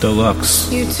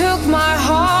Deluxe. You took my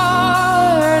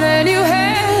heart and you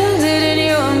held it in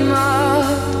your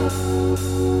mouth,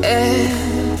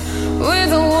 and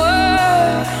with a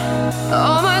word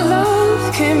all my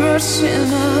love came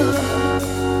rushing up,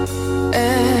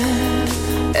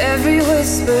 and every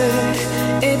whisper,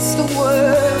 it's the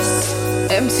worst,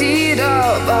 emptied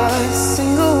out by a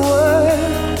single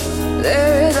word.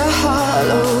 There is a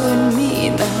hollow in me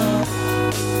now.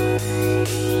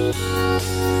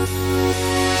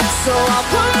 So I'll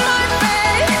put my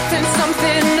faith in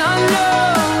something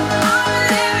unknown. I'm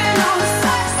living on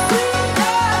such sweet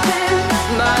nothing,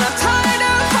 but I'm tired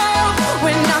of hope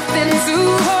with nothing to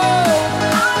hold.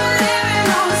 I'm living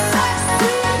on such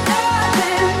sweet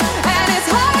nothing, and it's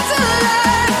hard to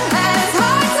learn, and it's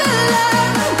hard to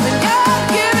learn when you're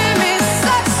giving me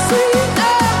such sweet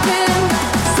nothing,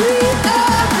 sweet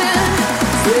nothing,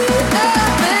 sweet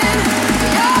nothing.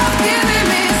 You're giving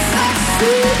me such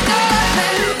sweet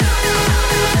nothing.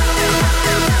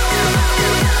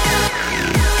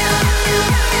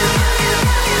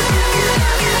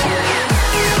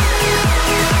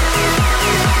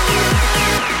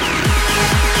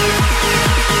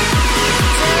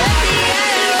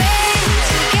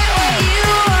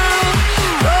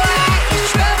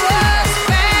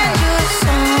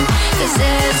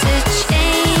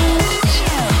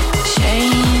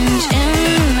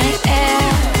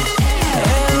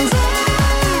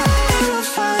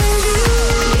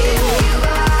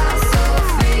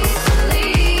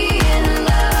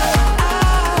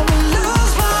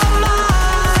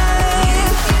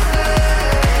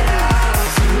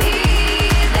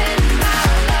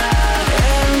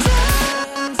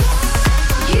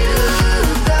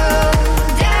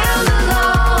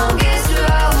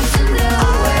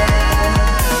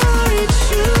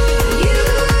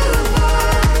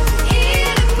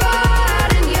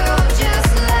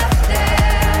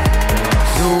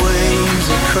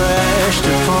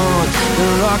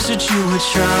 That you were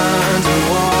trying to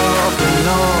walk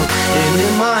along, and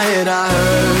in my head I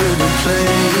heard you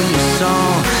play a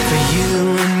song for you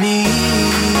and me.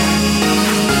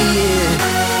 Yeah.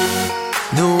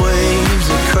 The waves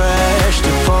that crashed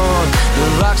upon the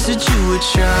rocks that you were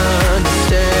trying to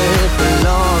step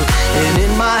along, and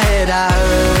in my head I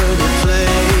heard you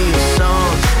play a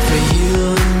song for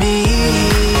you and me.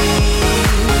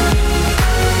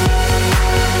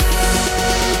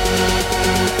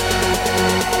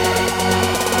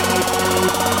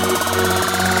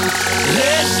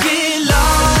 Let's get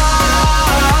lost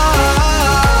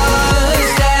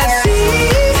at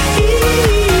sea,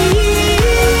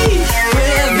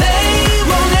 where they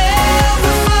will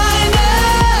never find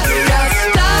us. Got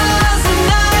stars and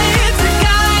night to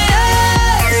guide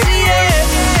us,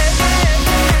 yeah.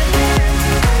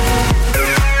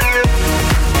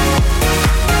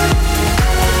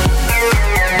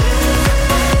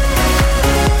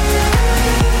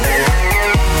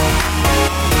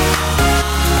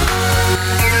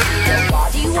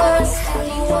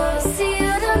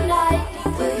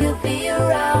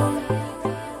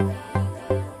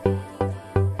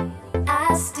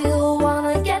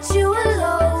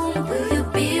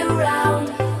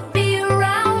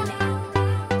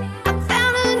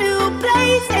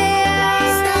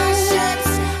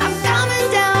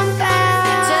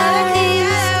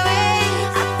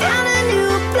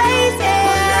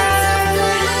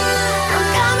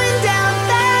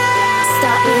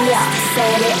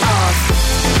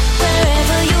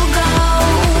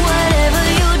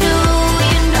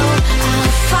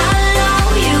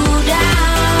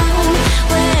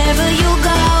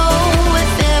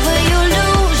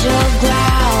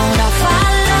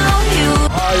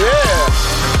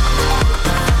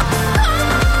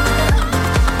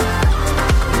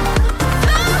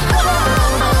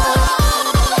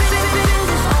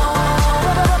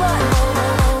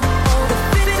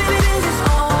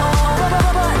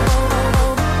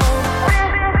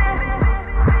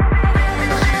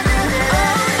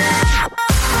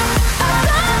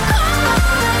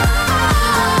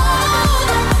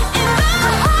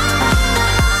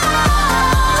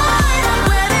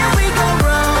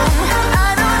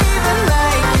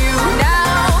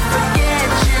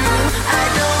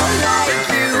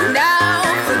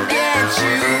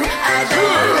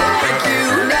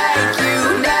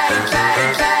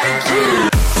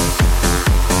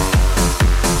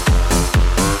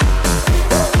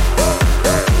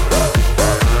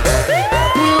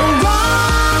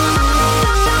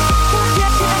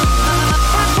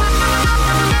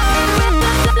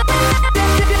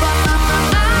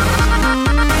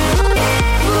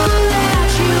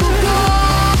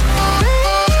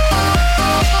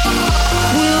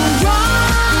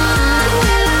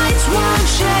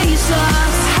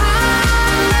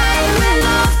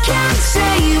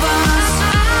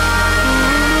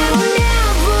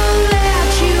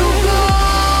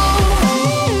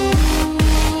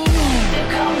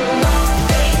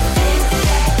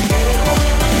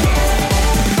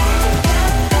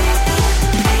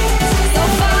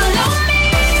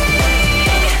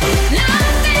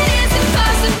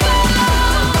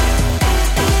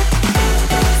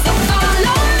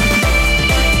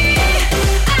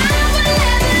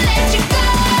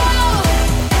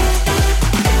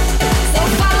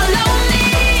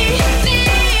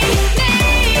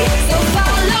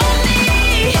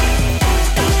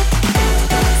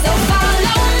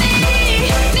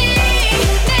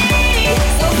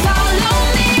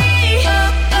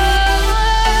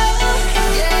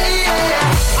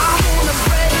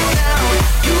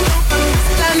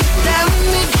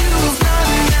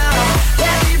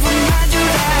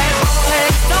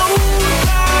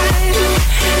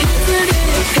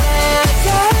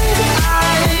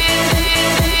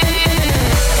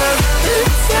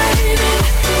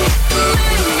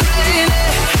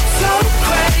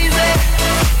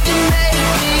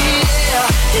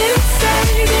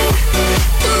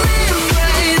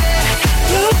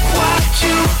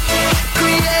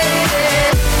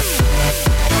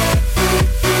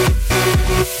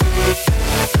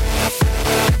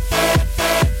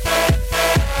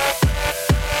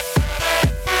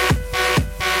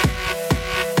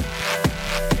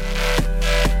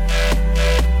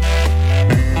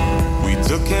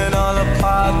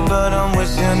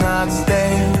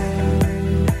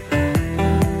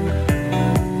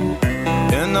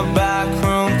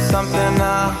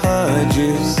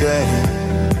 to say.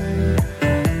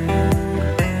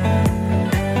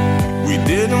 We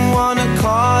didn't want to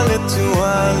call it too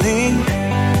early.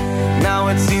 Now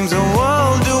it seems a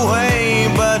world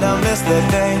away, but I miss that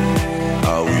day.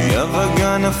 Are we ever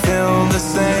gonna feel the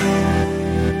same?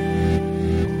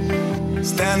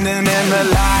 Standing in the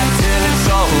light till it's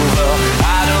over,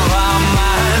 out of our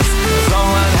minds.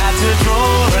 Someone had to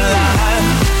draw a line.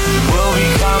 We'll be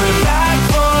coming back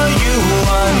for you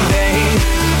one day.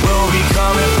 We'll be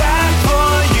coming back for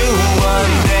you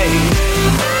one day.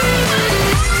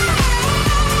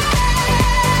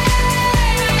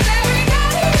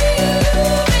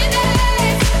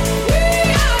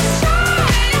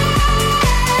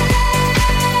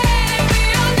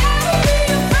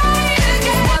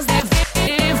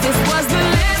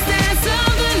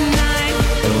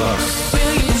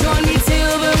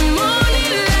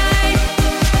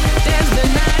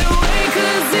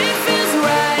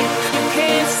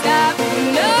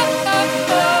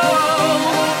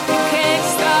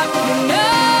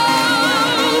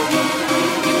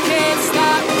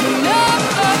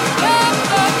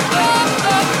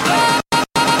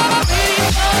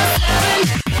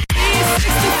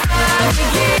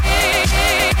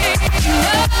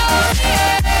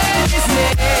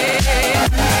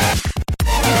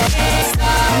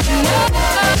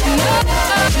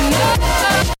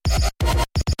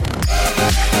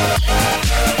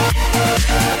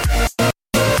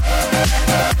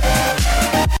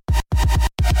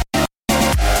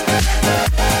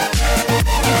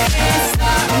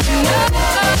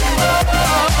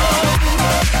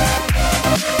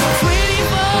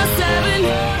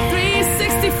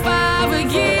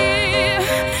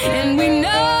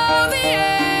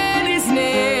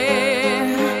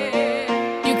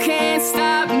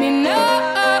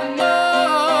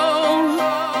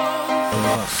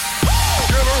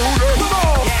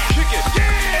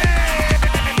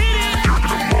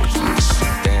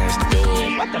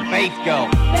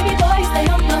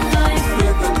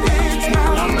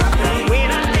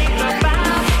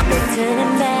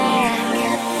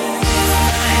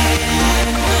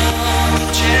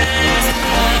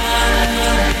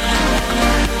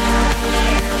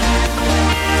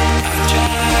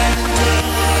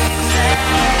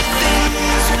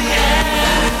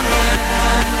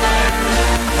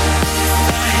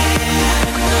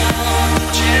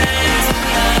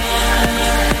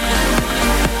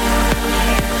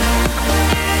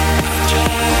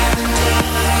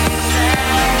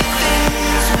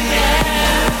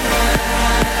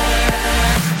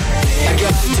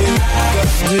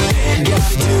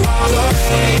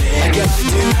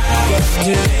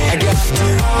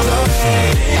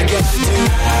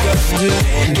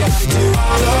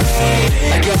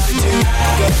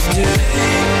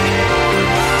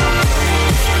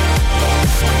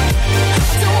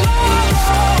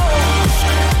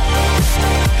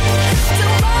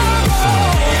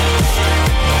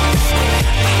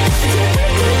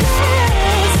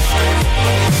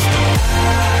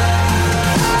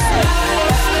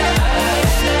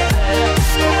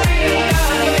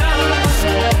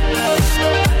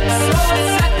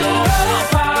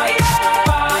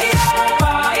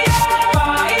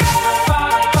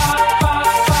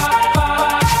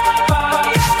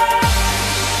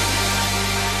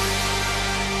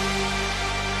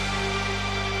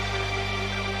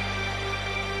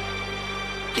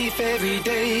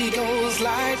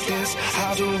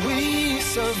 To get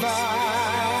peace of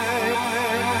mind.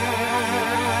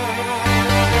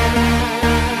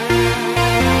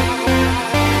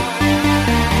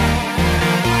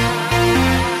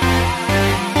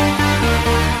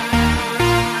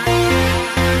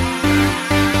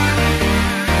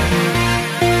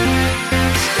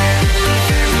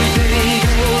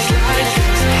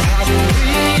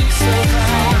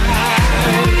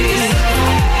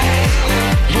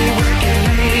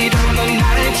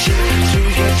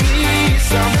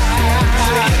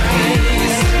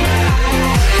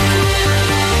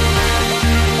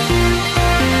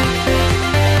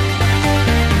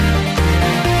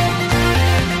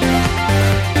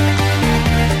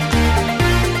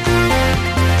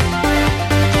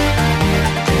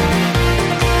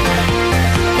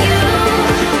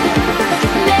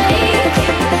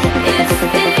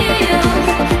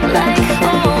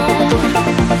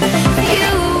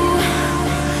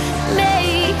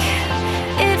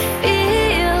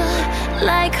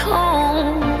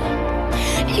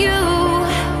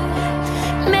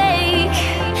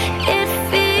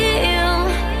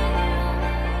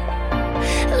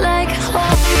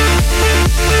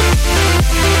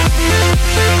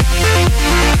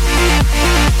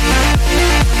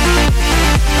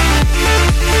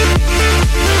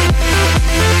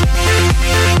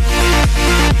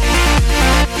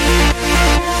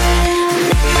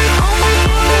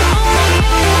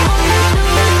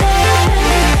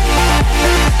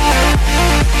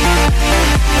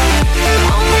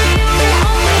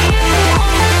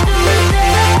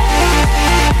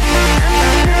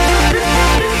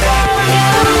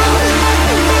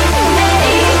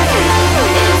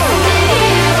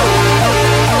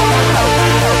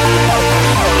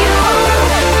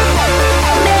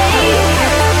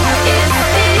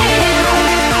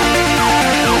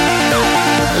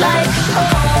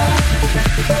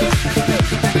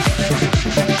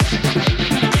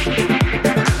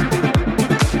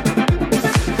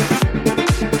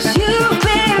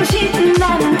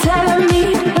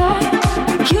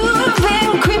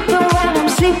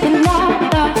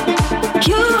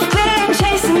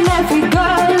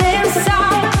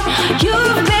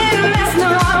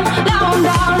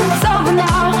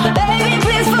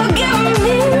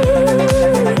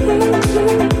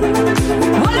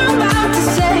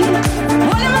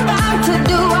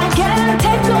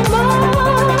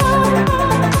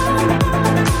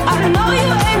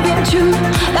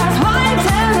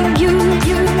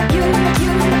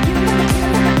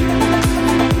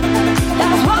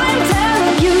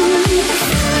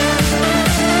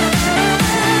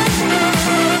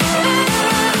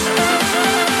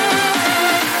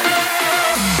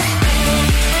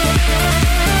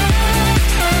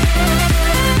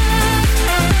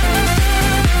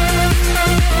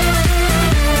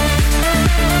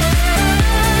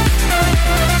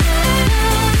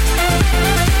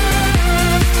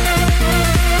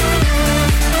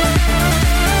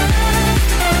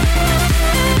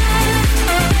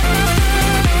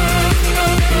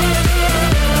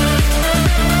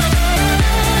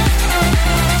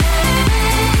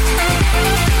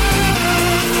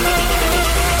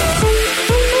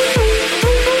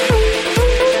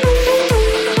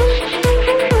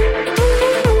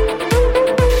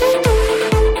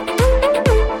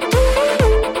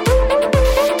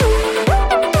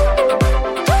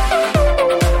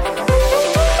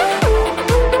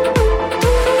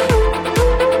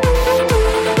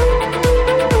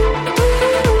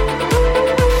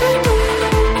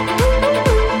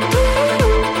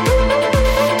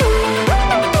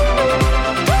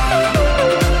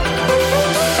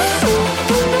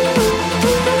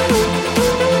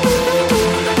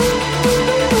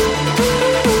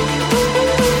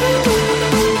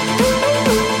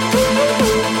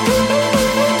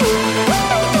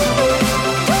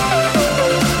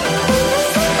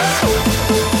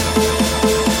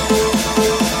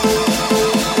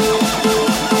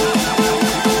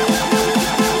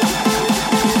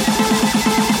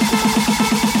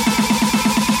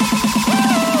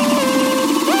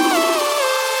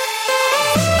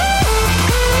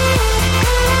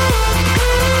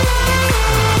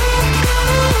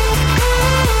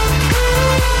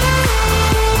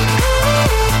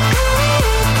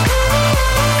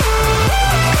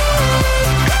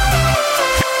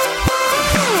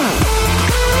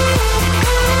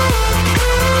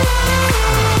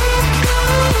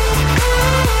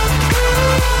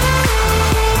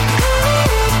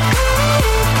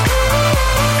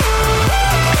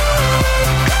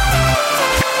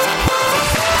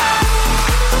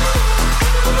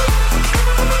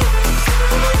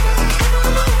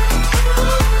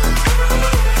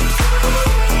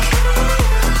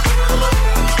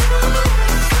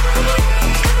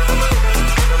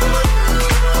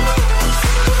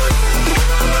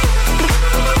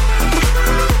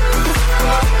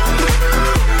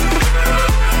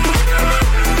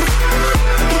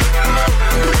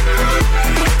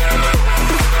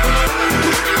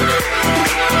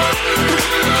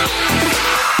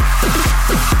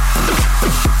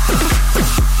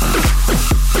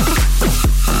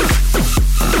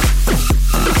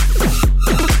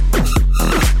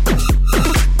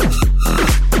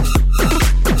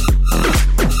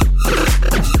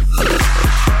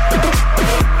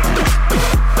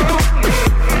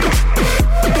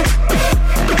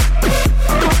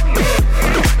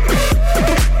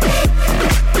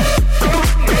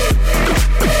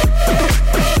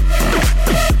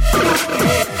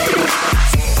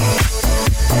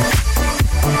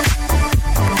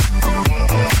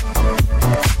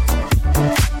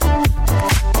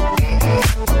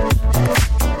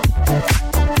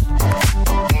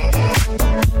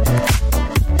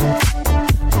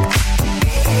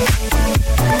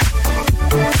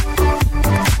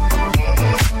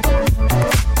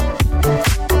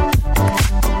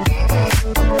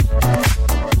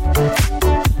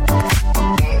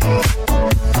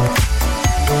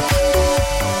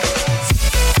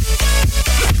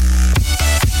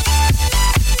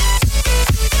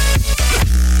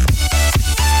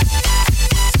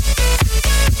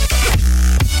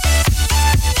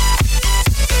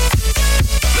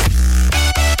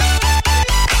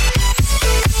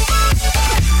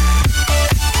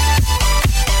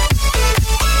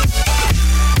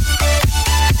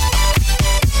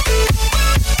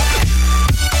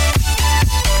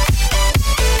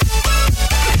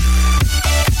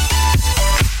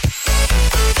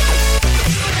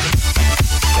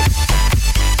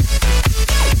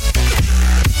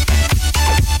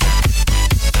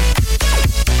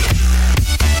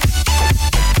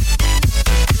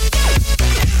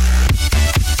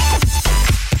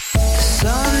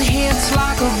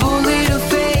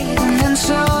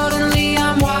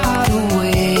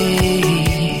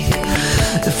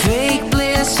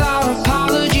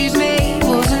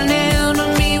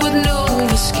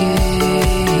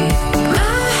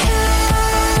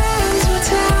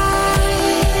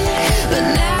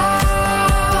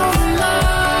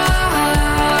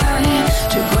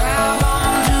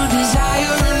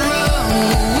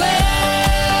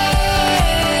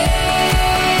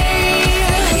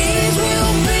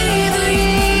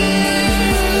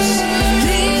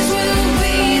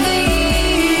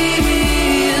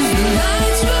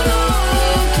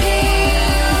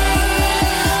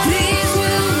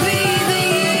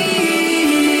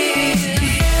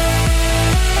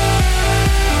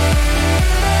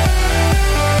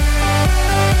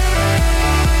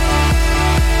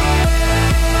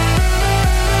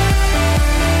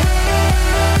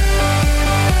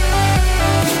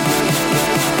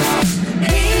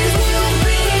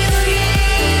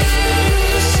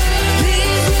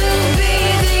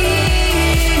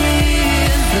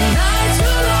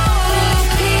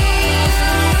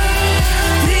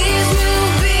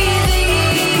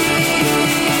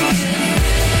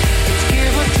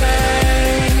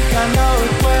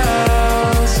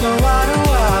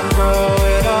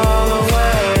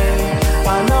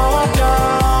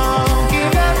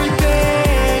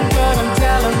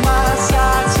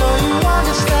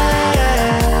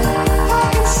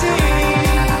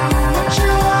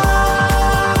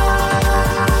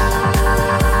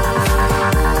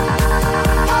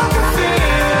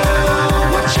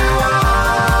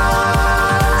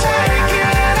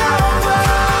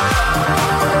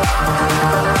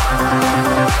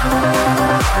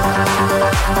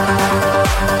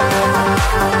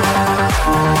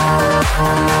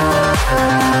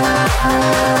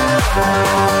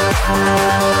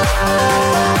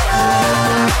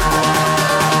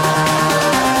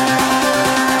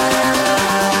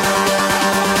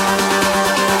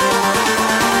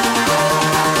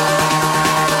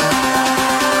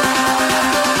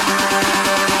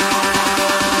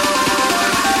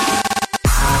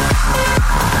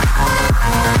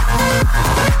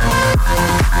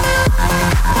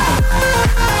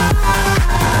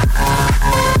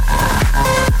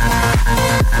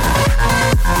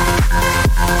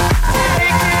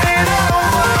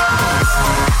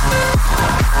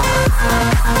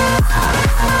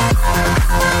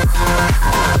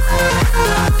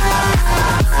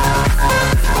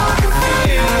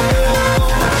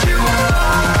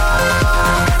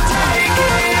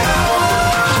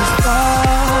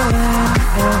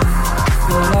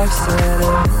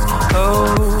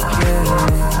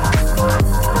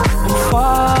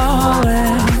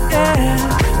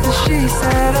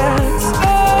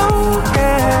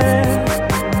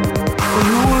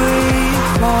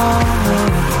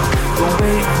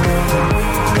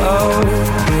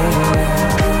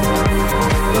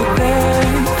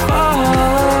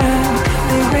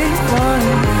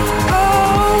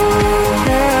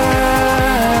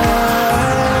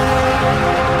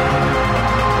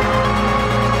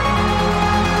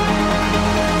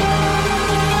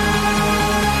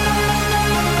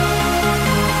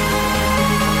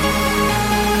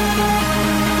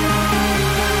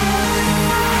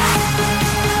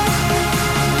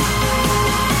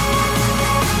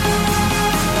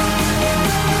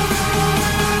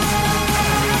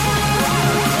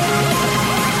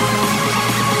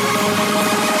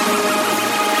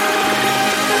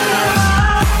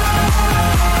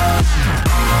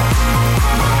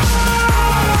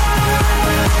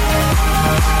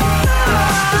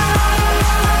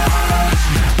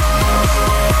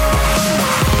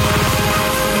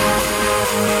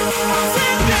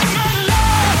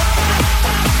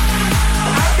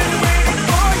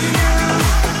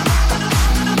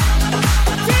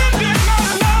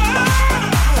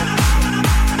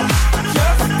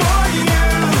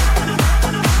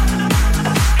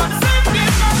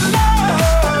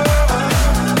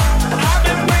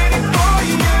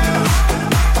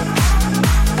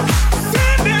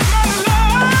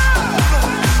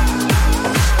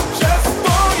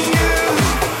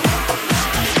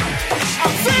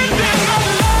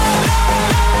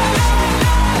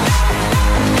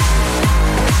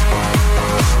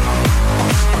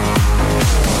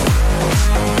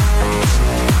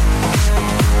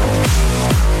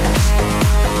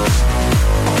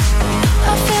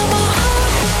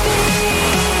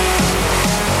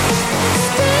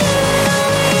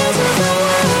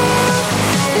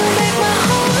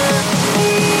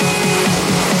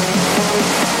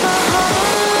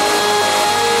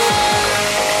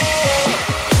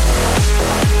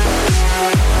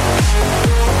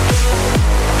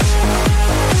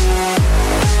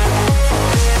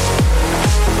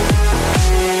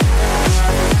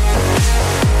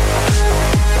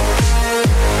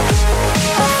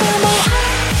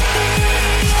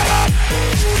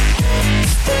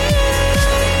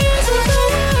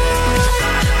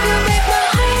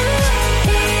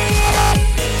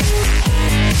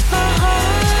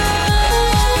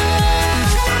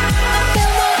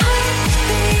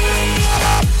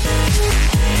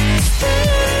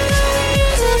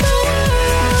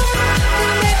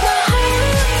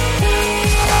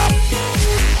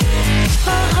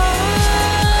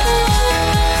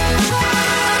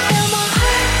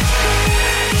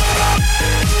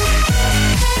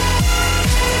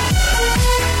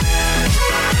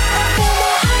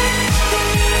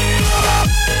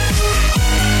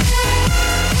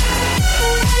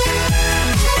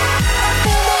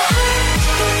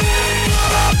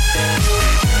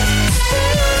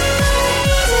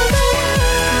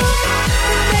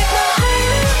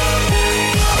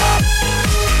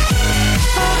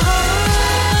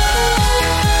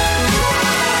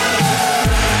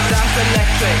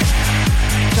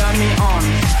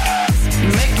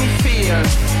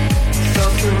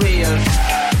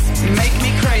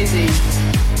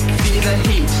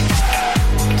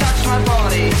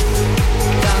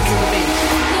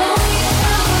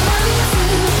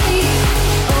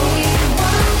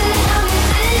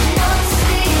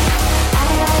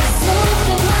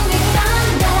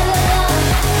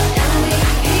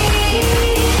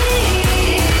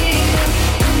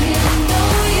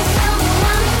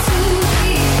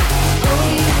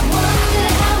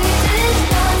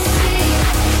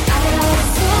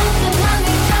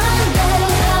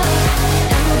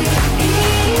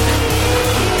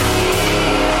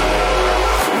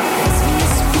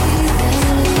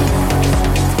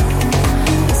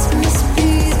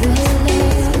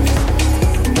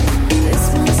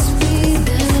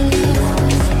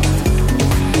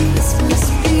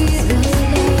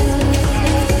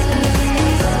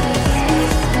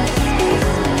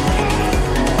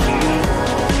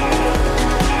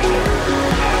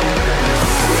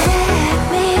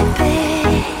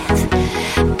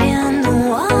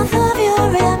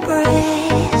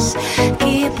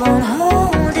 on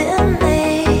holding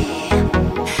me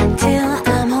till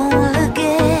I'm whole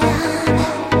again.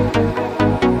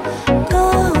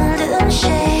 Golden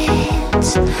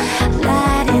shades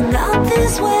lighting up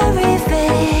this weary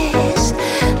face.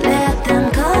 Let them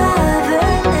cover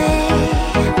me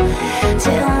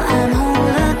till I'm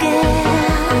whole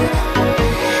again.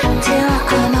 Till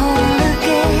I'm whole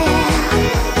again.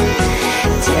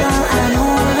 Till I'm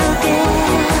whole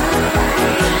again.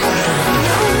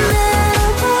 No matter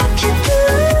what you do,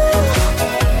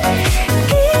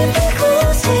 keep me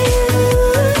close to you.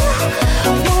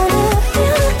 Wanna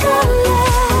feel the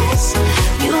colors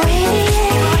you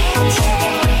radiate.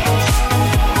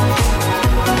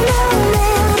 No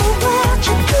matter what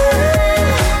you do,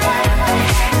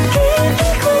 keep me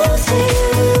close to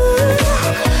you.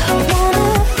 Wanna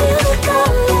feel the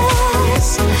colors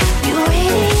you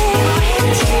radiate.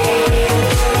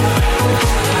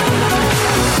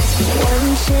 One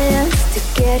chance to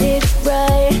get it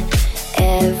right.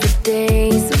 Every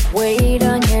day's a weight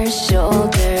on your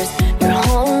shoulders. Your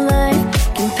whole life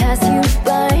can pass you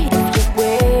by if you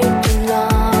wait too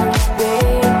long.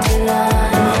 Wait too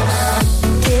long.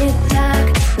 Tick tock,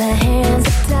 the hands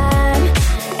of time.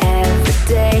 Every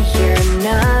day, you're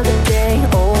another day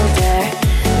older.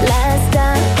 Last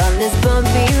time on this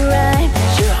bumpy ride,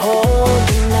 you're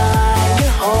holding on.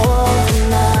 You're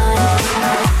holding on.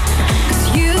 'Cause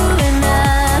you and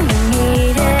I, we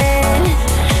need it.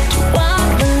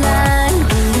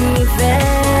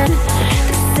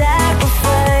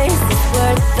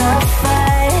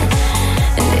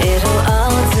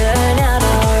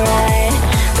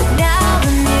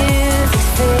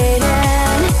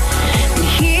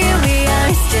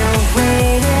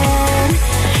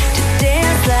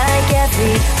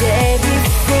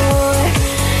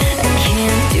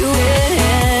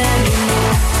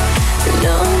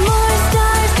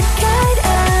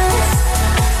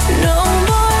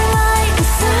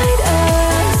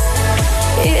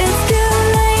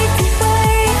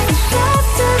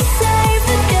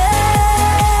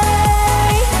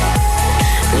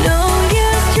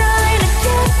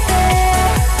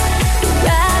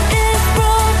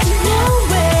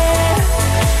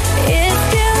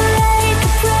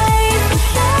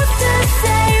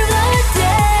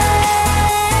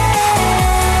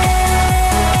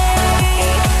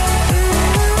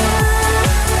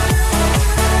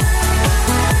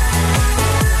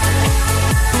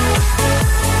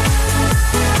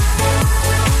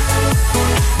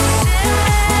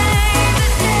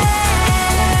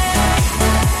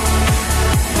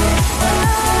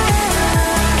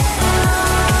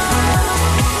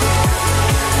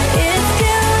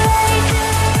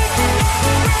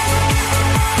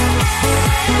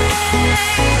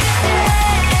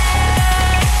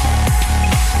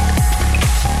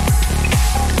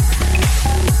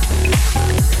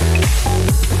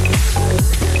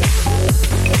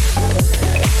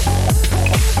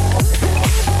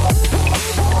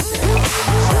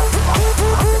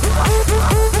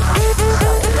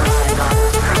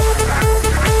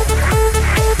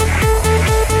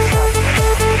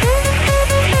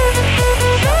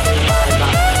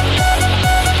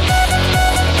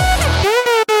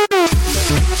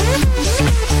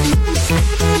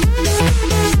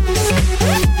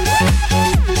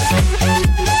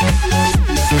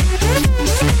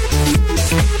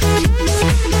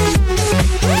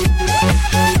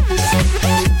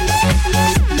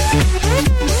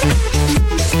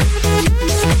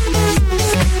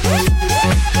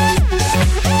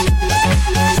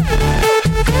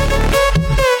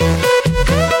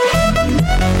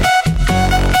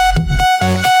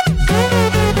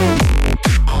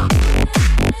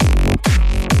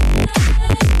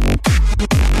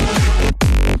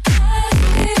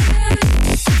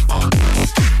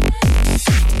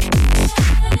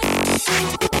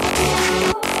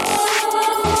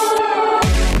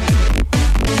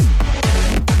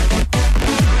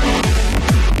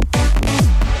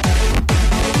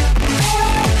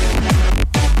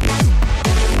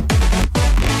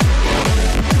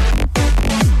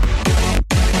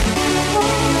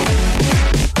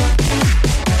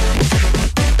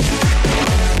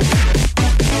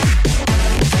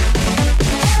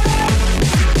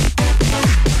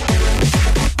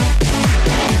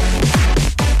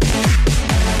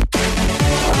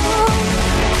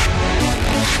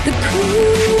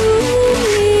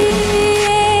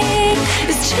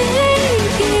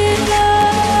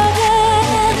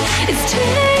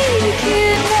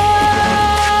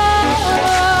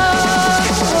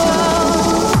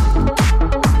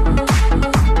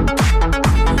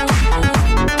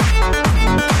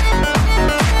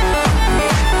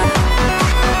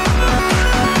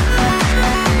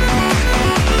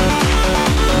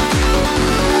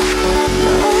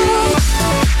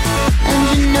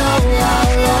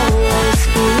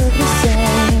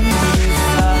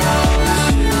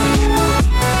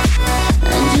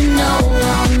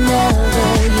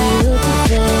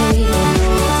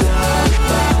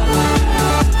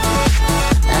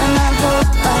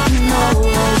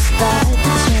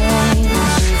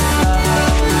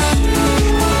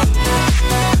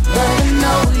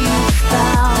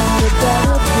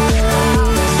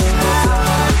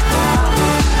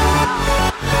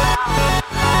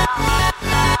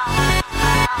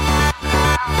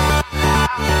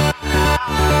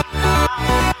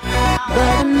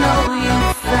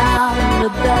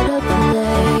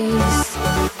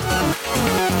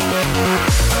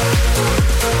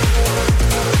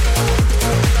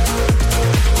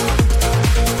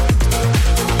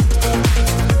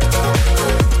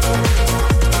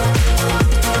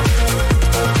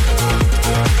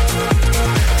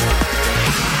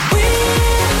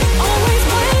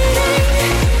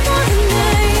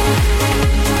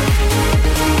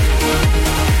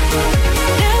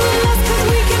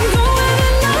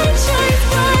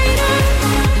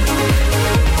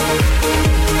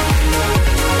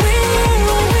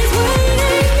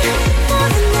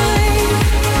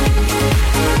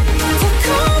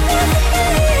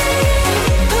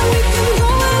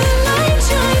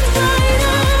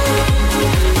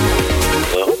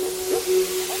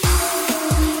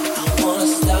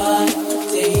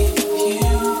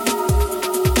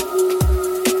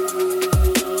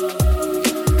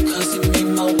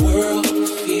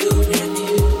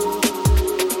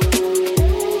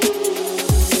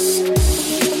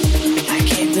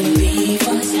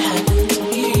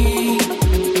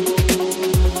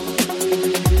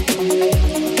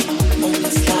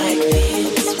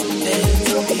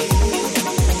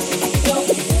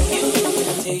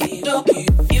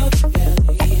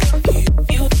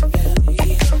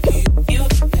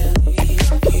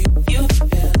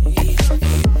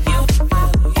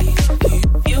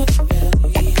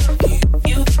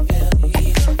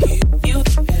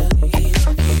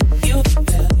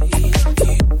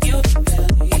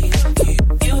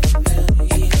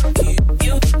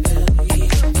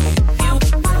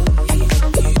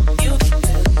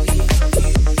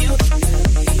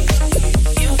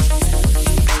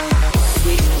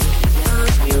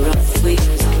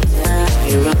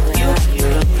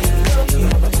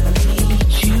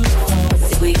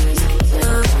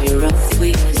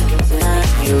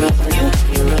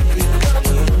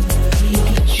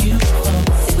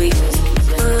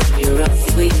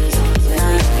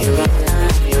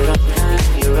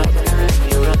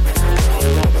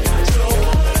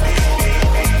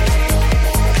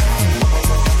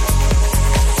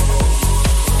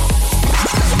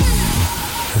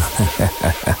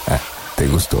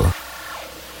 store.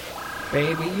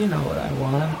 Baby, you know what I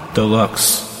want.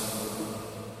 Deluxe.